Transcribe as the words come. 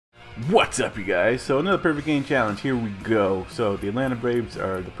What's up, you guys? So another perfect game challenge. Here we go. So the Atlanta Braves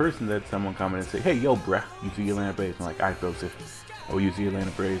are the person that someone commented and say, "Hey, yo, bruh, you see Atlanta Braves?" I'm like, "I Joseph. Oh, you see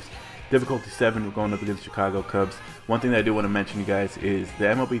Atlanta Braves." Difficulty 7. We're going up against Chicago Cubs. One thing that I do want to mention, you guys, is the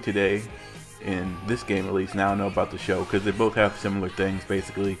MLB Today, in this game at least, now I know about the show because they both have similar things.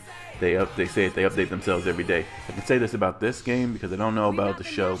 Basically, they say they update themselves every day. I can say this about this game because I don't know about the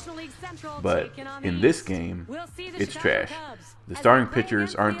show, but in this game, it's trash. The starting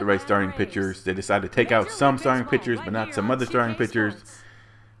pitchers aren't the right starting pitchers. They decided to take out some starting pitchers, but not some other starting pitchers.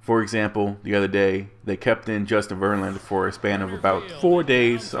 For example, the other day, they kept in Justin Verlander for a span of about 4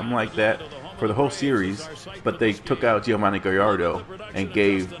 days, something like that, for the whole series, but they took out Giovanni Gallardo and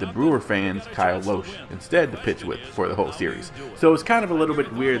gave the Brewer fans Kyle Loesch instead to pitch with for the whole series. So it's kind of a little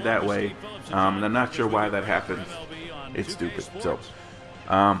bit weird that way, and I'm not sure why that happens. It's stupid. So,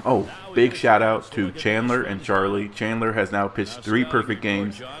 oh, big shout out to Chandler and Charlie. Chandler has now pitched 3 perfect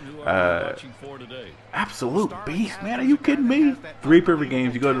games. Absolute beast, man. Are you kidding me? 3 perfect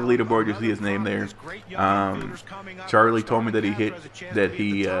games. You go to the leaderboard, you see his name there. Charlie told me that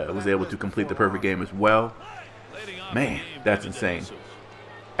he was able to complete the perfect game as well. Man, that's insane.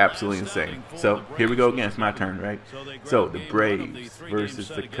 Absolutely insane. So here we go again. It's my turn, right? So the Braves versus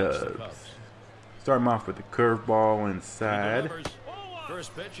the Cubs. Start them off with the curveball inside.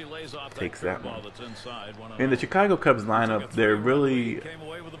 Takes that one. In the Chicago Cubs lineup, they're really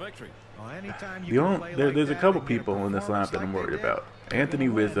there's a couple people in this lineup that I'm worried about. Anthony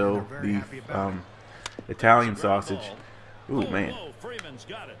Rizzo, the Italian sausage. Ooh, man.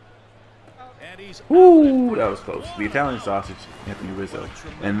 Ooh, that was close. The Italian sausage, Anthony Rizzo,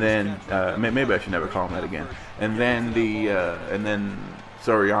 and then maybe I should never call him that again. And then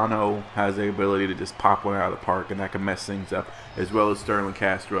Soriano has the ability to just pop one out of the park, and that can mess things up, as well as Starling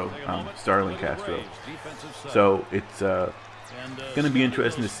Castro. So it's going to be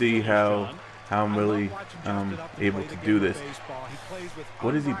interesting to see how I'm really able to do this.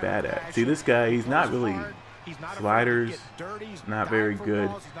 What is he bad at? See, this guy, he's not really sliders, not very good,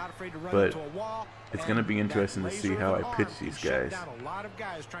 but it's going to be interesting to see how I pitch these guys,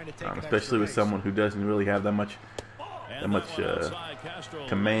 especially with someone who doesn't really have that much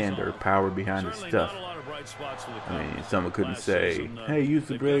command or power behind his stuff. I mean, someone couldn't say, "Hey, use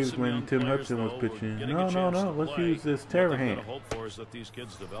the Braves when Tim Hudson was pitching." No, let's use this Terrahan. It's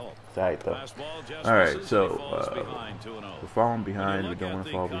alright, though. Alright, so we're falling behind. We don't want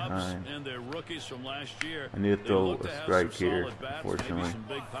to fall behind. I need to throw a strike here, unfortunately.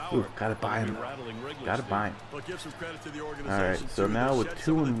 Ooh, gotta buy him. Gotta buy him. Alright, so now with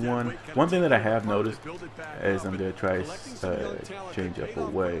 2-1, one thing that I have noticed, as I'm going to try change up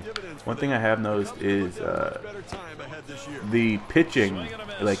away, one thing I have noticed is the pitching.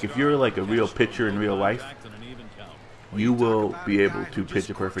 Like, if you're like a real pitcher in real life, you will be able to pitch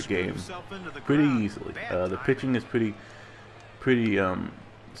a perfect game pretty easily. The pitching is pretty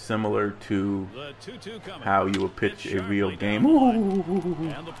similar to how you would pitch a real game. Ooh,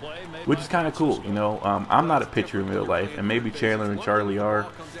 which is kind of cool, you know. I'm not a pitcher in real life, and maybe Chandler and Charlie are,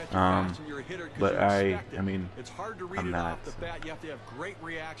 but I mean, I'm not.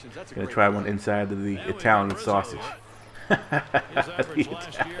 Gonna try one inside of the Italian sausage.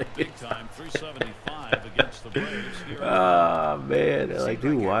 Oh man, like,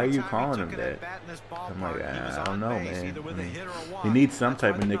 dude, why are you calling him that? I'm like, I don't know, man. I mean, he needs some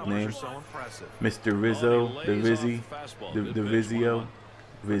type of nickname. Mr. Rizzo, the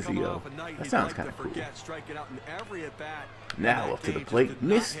Rizzo. That sounds kind of cool. Now up to the plate,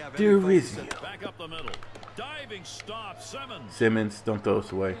 Mr. Rizzo. Simmons, don't throw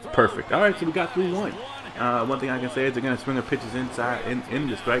us away. Perfect. All right, so we got 3-1. One thing I can say is they're going to swing the pitches inside in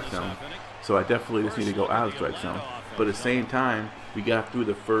the strike zone. So I definitely just need to go out of the strike zone. But at the same time, we got through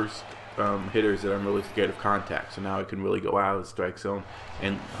the first hitters that I'm really scared of contact. So now I can really go out of the strike zone,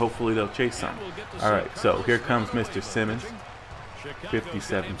 and hopefully they'll chase some. All right, so here comes Mr. Simmons.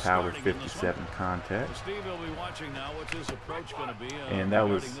 57 power, 57 contact. And that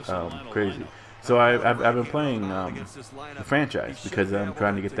was crazy. So I've been playing the franchise because I'm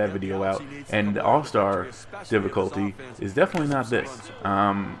trying to get that video out, and the All-Star difficulty is definitely not this.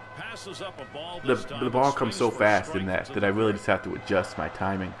 The ball comes so fast in that I really just have to adjust my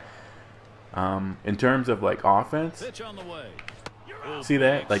timing. In terms of like offense, see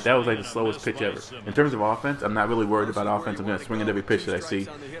that? Like, that was like the slowest pitch ever. In terms of offense, I'm not really worried about offense. I'm going to swing at every pitch that I see,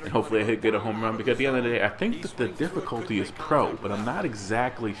 and hopefully I get a home run. Because at the end of the day, I think that the difficulty is pro, but I'm not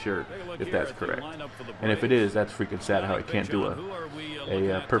exactly sure if that's correct. And if it is, that's freaking sad how I can't do a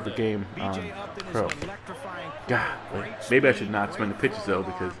perfect game on pro. God, maybe I should not swing the pitches though,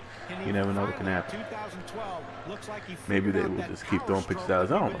 because You never know what can happen. Maybe they will just keep throwing pitches out of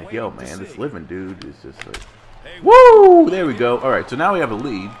zone. Like, yo, man, this living dude is just like, woo! There we go. All right, so now we have a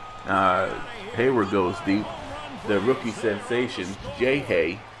lead. Hayward goes deep. The rookie sensation, Jay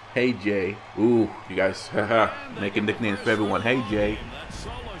Hay. Hey, Jay. Ooh, you guys making nicknames for everyone. Hey, Jay.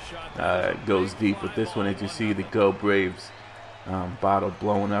 Goes deep with this one. As you see, the Go Braves bottle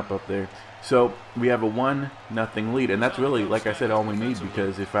blowing up there. So we have a 1-0 lead, and that's really, like I said, all we need,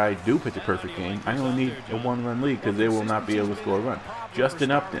 because if I do pitch a perfect game, I only need a 1-run lead because they will not be able to score a run. Justin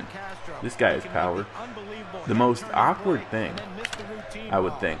Upton, this guy has power. The most awkward thing, I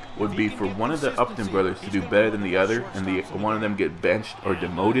would think, would be for one of the Upton brothers to do better than the other, and one of them get benched or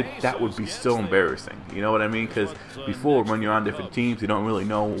demoted. That would be so embarrassing. You know what I mean? Because before, when you're on different teams, you don't really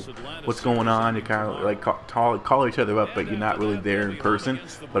know what's going on. You kind of like call each other up, but you're not really there in person.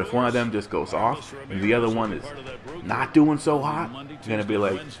 But if one of them just goes off, and the other one is not doing so hot, you're gonna be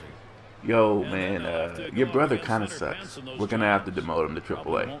like, yo, man, your brother kind of sucks. We're going to have to demote him to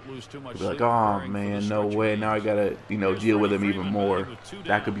AAA. You'll be like, oh, man, no way. Now I got to, deal with him even more.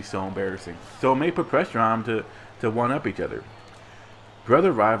 That could be so embarrassing. So it may put pressure on them to one-up each other.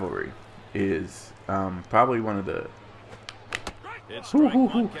 Brother rivalry is probably one of the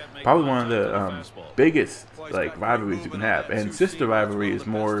biggest rivalries you can have. And sister rivalry is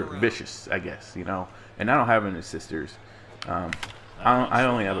more vicious, I guess, And I don't have any sisters. I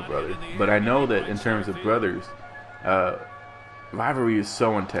only have a brother, but I know that in terms of brothers, rivalry is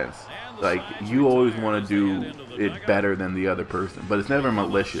so intense. Like, you always want to do it better than the other person, but it's never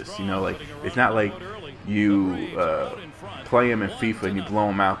malicious, it's not like you play him in FIFA and you blow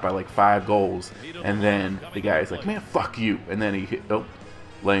him out by like 5 goals, and then the guy's like, man, fuck you, and then he hit,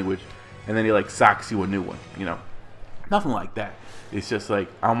 language, and then he like socks you a new one, Nothing like that. It's just like,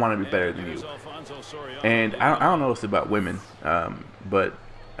 I want to be better than you. And I don't know this about women, but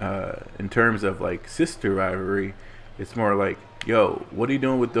in terms of like sister rivalry, it's more like, yo, what are you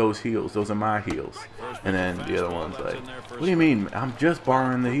doing with those heels? Those are my heels. And then the other one's like, what do you mean? I'm just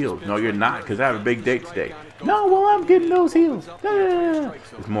borrowing the heels. No, you're not, because I have a big date today. No, well, I'm getting those heels.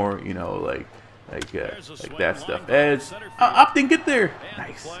 It's more, like that stuff. As Upton, get there.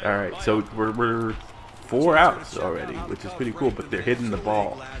 Nice. All right, so we're 4 outs already, which is pretty cool, but they're hitting the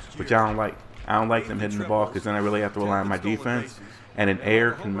ball, which I don't like. I don't like them hitting the ball because then I really have to rely on my defense, and an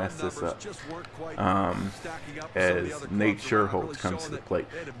error can mess this up. As Nate Sherholtz comes to the plate,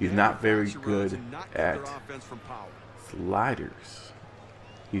 he's not very good at sliders.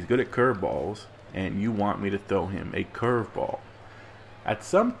 He's good at curveballs, and you want me to throw him a curveball. At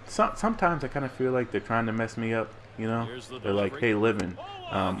sometimes I kind of feel like they're trying to mess me up. They're like, hey, Livin,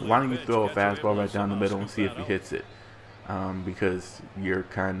 why don't you throw a fastball right down the middle and see if he hits it? Because you're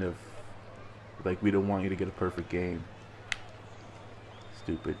kind of like, we don't want you to get a perfect game.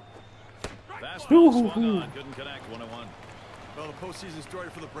 Stupid. Well, the postseason story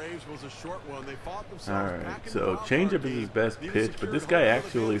for the Braves was a short one. They fought themselves. All right, so changeup is his best pitch, but this guy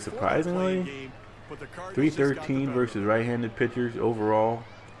actually, surprisingly, 313 versus right-handed pitchers overall,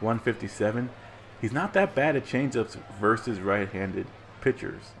 157. He's not that bad at changeups versus right-handed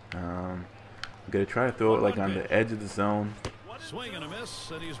pitchers. I'm gonna try to throw it like on the edge of the zone.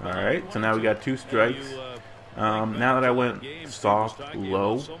 All right, so now we got 2 strikes. Now that I went soft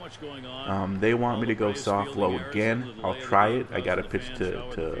low, they want me to go soft low again. I'll try it. I got a pitch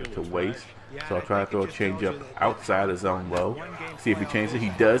to waste, so I'll try to throw a changeup outside the zone low. See if he changes it.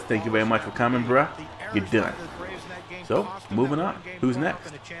 He does. Thank you very much for coming, bruh. You're done. So moving on. Who's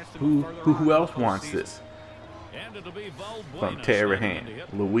next? Who else wants this? From Tehran,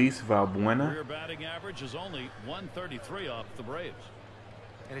 Luis Valbuena.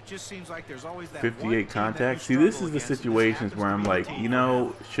 58 contact. See, this is the situations where I'm like,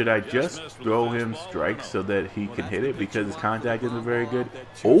 should I just throw him strikes so that he can hit it because his contact isn't very good,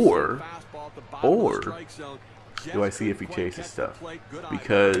 or do I see if he chases stuff?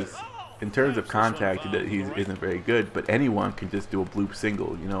 Because in terms of contact, he isn't very good, but anyone can just do a bloop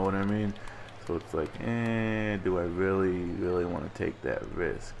single. You know what I mean? So it's like, do I really want to take that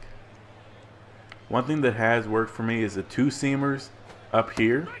risk? One thing that has worked for me is the 2-seamers up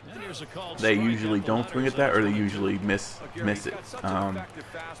here. They usually don't swing at that, or they usually miss it.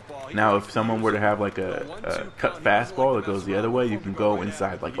 Now, if someone were to have like a cut fastball that goes the other way, you can go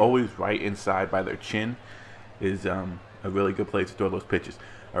inside, like always right inside by their chin is a really good place to throw those pitches.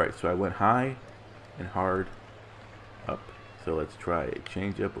 All right, so I went high and hard up. So let's try a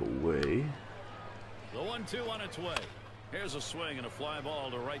changeup away. The 1-2 on its way. Here's a swing and a fly ball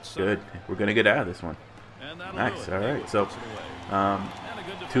to right center. Good. We're gonna get out of this one. Nice. All right. So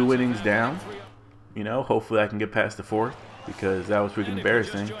 2 innings down. Hopefully I can get past the 4th. because that was freaking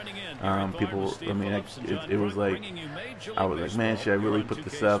embarrassing. People, I mean, it was like, I was like, man, should I really put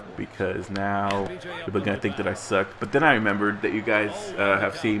this up? Because now people are going to think that I suck. But then I remembered that you guys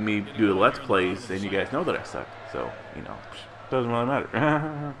have seen me do the Let's Plays, and you guys know that I suck. So, you know, doesn't really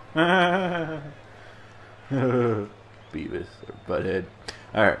matter. Beavis or Butthead.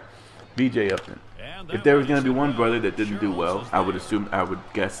 Alright, BJ Upton. If there was going to be one brother that didn't do well, I would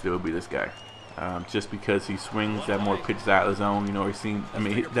guess it would be this guy. Just because he swings that more pitches out of the zone, you know, I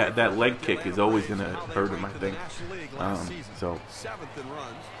mean, that leg kick is always going to hurt him, I think. So, it's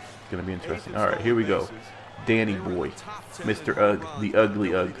going to be interesting. All right, here we go. Danny Boy, Mr. Ugg, the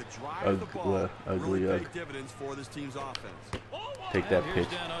ugly Ugg, ugly Ugg. Take that pitch.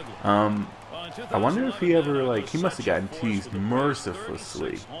 I wonder if he ever, like, he must have gotten teased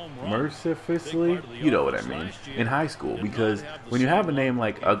mercilessly, you know what I mean, in high school, because when you have a name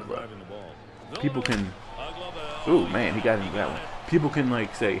like Ugla, people can, ooh man, he got into that one. People can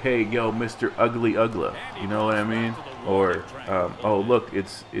like say, hey, yo, Mr. Ugly Ugla, you know what I mean? Or, oh look,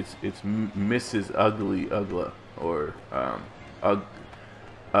 it's Mrs. Ugly Ugla, or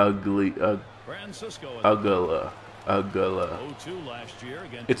Ugly Ugla.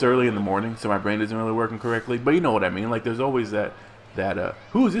 It's early in the morning, so my brain isn't really working correctly. But you know what I mean. Like, there's always that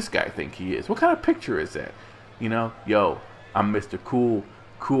who does this guy think he is? What kind of picture is that? You know, yo, I'm Mr.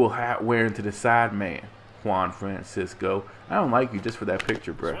 Cool hat wearing to the side man, Juan Francisco. I don't like you just for that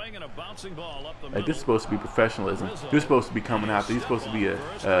picture, bro. Like, this is supposed to be professionalism. You're supposed to be coming out there. You're supposed to be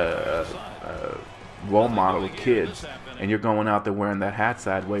a role model of kids, and you're going out there wearing that hat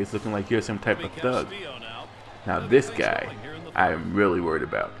sideways, looking like you're some type of thug. Now this guy, I'm really worried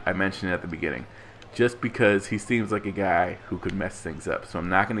about. I mentioned it at the beginning. Just because he seems like a guy who could mess things up. So I'm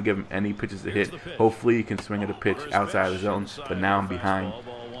not going to give him any pitches to hit. Hopefully he can swing at a pitch outside of the zone. But now I'm behind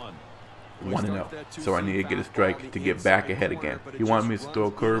 1-0. So I need to get a strike to get back ahead again. He wanted me to throw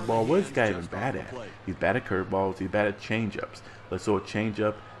a curveball. What is this guy even bad at? He's bad at curveballs. He's bad at changeups. Let's throw a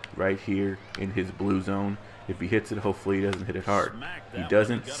changeup right here in his blue zone. If he hits it, hopefully he doesn't hit it hard. He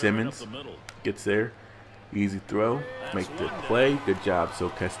doesn't. Simmons gets there. Easy throw, make the play, good job. So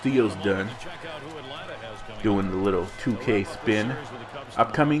Castillo's done doing the little 2K spin.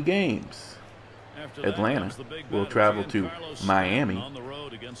 Upcoming games. Atlanta will travel to Miami.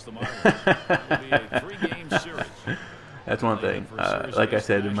 That's one thing. Like I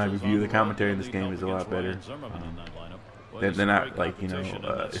said in my review, the commentary in this game is a lot better. They're not like, you know,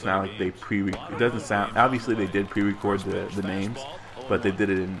 it's not like they it doesn't sound, obviously they did pre-record the names, but they did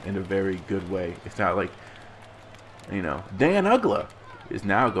it in a very good way. It's not like, you know, Dan Ugla is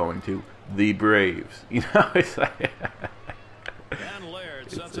now going to the Braves. You know, it's like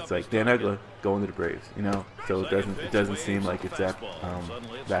it's like Dan Ugla going to the Braves. You know, so it doesn't seem like it's that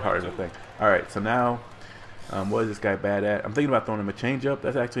hard of a thing. All right, so now, what is this guy bad at? I'm thinking about throwing him a changeup.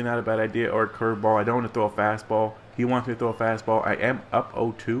 That's actually not a bad idea, or a curveball. I don't want to throw a fastball. He wants me to throw a fastball. I am up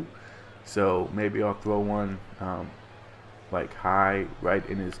 0-2, so maybe I'll throw one like high right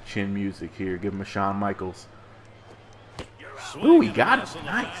in his chin music here. Give him a Shawn Michaels. Ooh, we got him.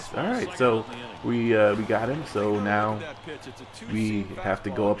 Nice. All right, so we got him. So now we have to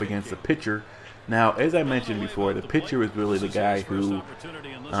go up against the pitcher. Now, as I mentioned before, the pitcher is really the guy who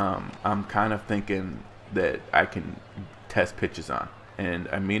I'm kind of thinking that I can test pitches on. And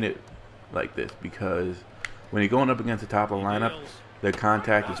I mean it like this because when you're going up against the top of the lineup, their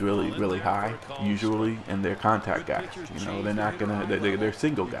contact is really, really high, usually, and they're contact guys. You know, they're not gonna, they're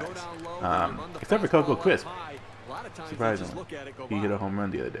single guys. Except for Coco Crisp. Surprisingly, he hit a home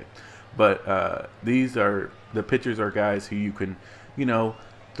run the other day. But the pitchers are guys who you can, you know,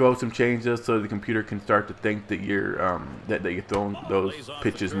 throw some changes so the computer can start to think that you're that you're throwing those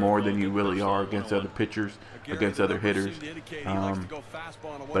pitches more than you really are against other pitchers, against other hitters.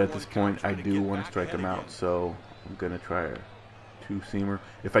 But at this point, I do want to strike them out, so I'm gonna try a two-seamer.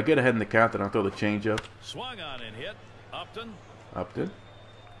 If I get ahead in the count, then I'll throw the changeup. Swung on and hit. Upton.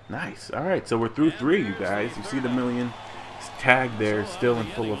 Nice. All right, so we're through 3, you guys. You see the million tag there, still in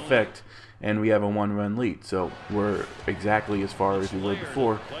full effect. And we have a 1-run lead, so we're exactly as far as we were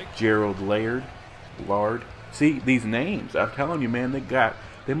before. Gerald Lard. See these names? I'm telling you, man,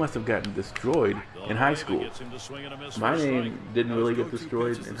 they must have gotten destroyed in high school. My name didn't really get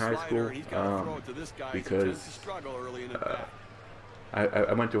destroyed in high school because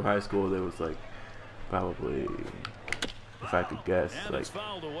I went to a high school that was like probably, if I could guess, like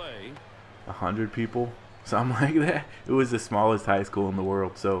 100 people, something like that. It was the smallest high school in the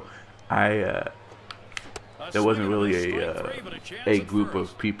world, so there wasn't really a group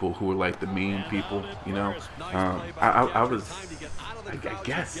of people who were like the mean people, you know. I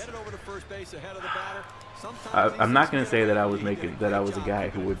guess I'm not gonna say that I was a guy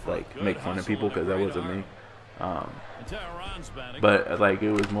who would like make fun of people, because that wasn't me. But like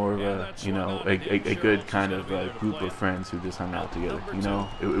it was more of a, you know, a good kind of group of friends who just hung out together. You know,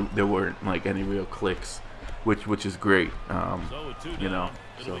 there weren't like any real cliques, which is great. You know,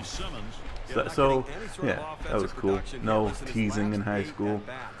 so yeah, that was cool. No teasing in high school.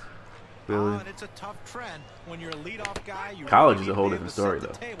 Really. College is a whole different story,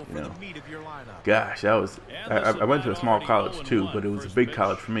 though. You know, gosh, I went to a small college too, but it was a big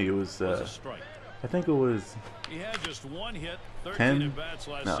college for me. It was I think it was 10.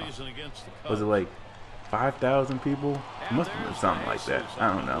 No, was it like 5,000 people? It must have been something like that.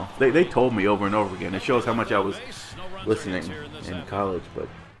 I don't know. They told me over and over again. It shows how much I was listening in college, but.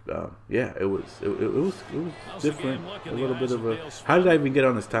 Yeah, it was different. A little bit of a. How did I even get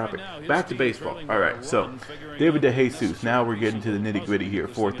on this topic? Back to baseball. All right, so David DeJesus. Now we're getting to the nitty gritty here.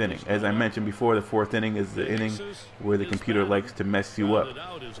 Fourth inning. As I mentioned before, the fourth inning is the inning where the computer likes to mess you up.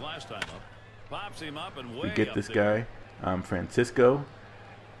 We get this guy, Francisco.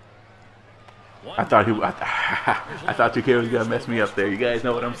 I thought 2K was gonna mess me up there. You guys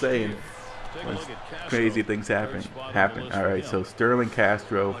know what I'm saying. When crazy things happen. All right, so Sterling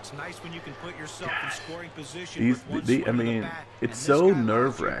Castro. I mean, it's so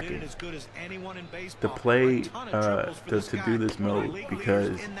nerve-wracking to play to do this mode,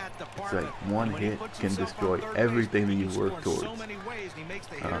 because it's like one hit can destroy everything that you work towards.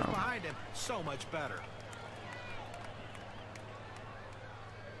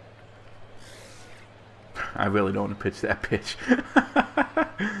 I really don't want to pitch that pitch.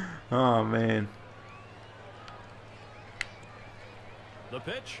 Oh man. The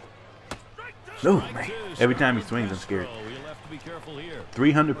pitch. No, man. Every time he swings, I'm scared.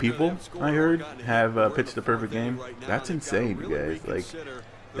 300 people, I heard, have pitched the perfect game. That's insane, you guys. Like,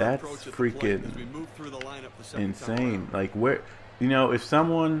 that's freaking insane. Like, where, you know, if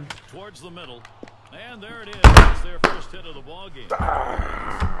someone. Towards the middle. And there it is. It's their first hit of the ball game.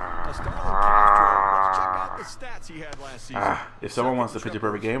 If someone wants to pitch a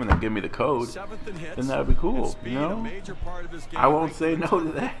perfect game and then give me the code, then that would be cool. You know, I won't say no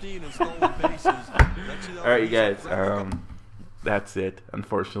to that. All right, you guys. That's it.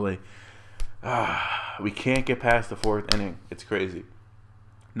 Unfortunately, we can't get past the fourth inning. It's crazy.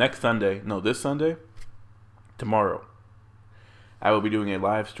 Next Sunday, no, this Sunday, tomorrow, I will be doing a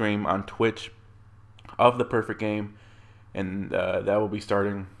live stream on Twitch of the perfect game, and that will be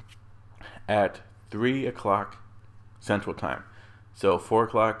starting at 3 o'clock Central Time, so 4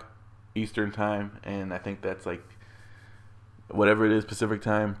 o'clock Eastern Time, and I think that's like whatever it is Pacific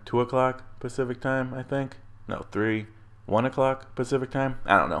Time, 2 o'clock Pacific Time, I think. No, 1 o'clock Pacific Time.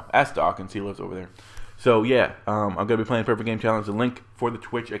 I don't know. Ask Dawkins, he lives over there. So yeah, I'm gonna be playing Perfect Game Challenge. The link for the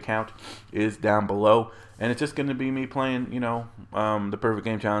Twitch account is down below, and it's just gonna be me playing, you know, the Perfect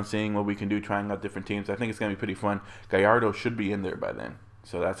Game Challenge, seeing what we can do, trying out different teams. I think it's gonna be pretty fun. Gallardo should be in there by then,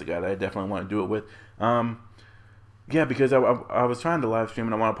 so that's a guy that I definitely want to do it with. Yeah, because I was trying to live stream,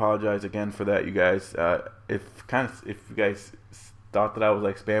 and I want to apologize again for that, you guys. If you guys thought that I was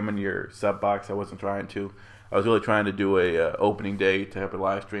like spamming your sub box, I wasn't trying to. I was really trying to do a opening day to have a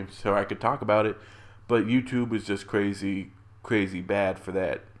live stream so I could talk about it. But YouTube is just crazy bad for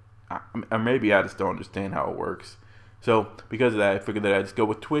that. Maybe I just don't understand how it works. So because of that, I figured that I'd just go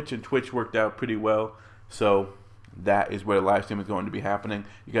with Twitch, and Twitch worked out pretty well. So that is where the live stream is going to be happening.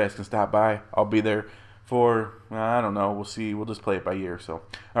 You guys can stop by. I'll be there for, I don't know, we'll see. We'll just play it by ear. So,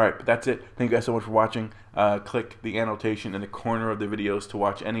 all right, but that's it. Thank you guys so much for watching. Click the annotation in the corner of the videos to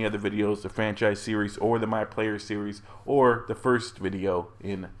watch any other videos, the franchise series or the My Player series, or the first video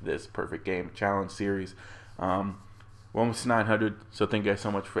in this Perfect Game Challenge series. We're almost 900, so thank you guys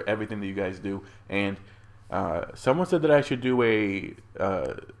so much for everything that you guys do. And someone said that I should do a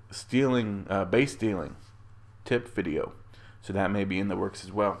base stealing tip video, so that may be in the works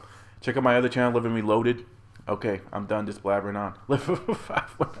as well. Check out my other channel, Living Reloaded. Okay, I'm done just blabbering on. Live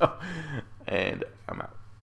 510.